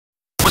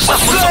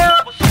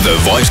The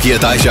Voice giver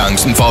dig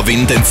chancen for at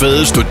vinde den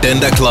fede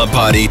studenterclub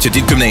party til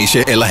dit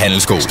gymnasie eller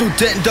handelsskole.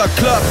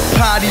 Studenterclub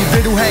party,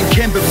 vil du have en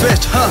kæmpe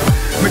fest,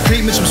 med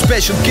Clemens som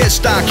special guest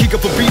star. Kigger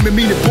forbi med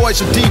mine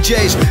boys og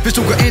DJ's. Hvis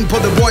du går ind på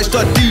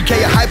thevoice.dk,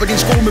 jeg hyper din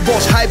skole med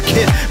vores hype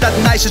kit. Der er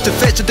den niceste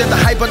fest til dem, der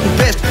hyper den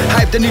bedst.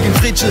 Hype den i din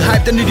fritid,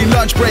 hype den i din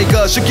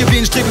lunchbreaker. Så giver vi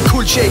en stribe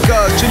cool shaker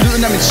til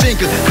lyden af min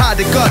single. Har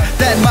det godt,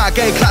 Danmark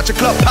er I klar til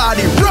club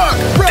party. Rock,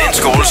 rock. Den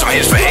skole, som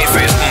helst vil have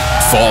festen,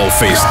 får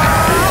festen.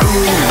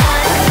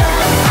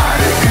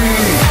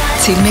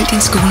 Tilmeld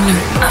din skole nu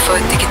og få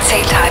et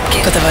digitalt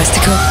hype-kit på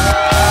thevoice.dk.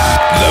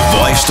 The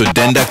Voice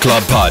Studenter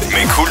Club Party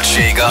med Kult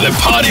Shaker, The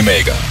Party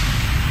Maker.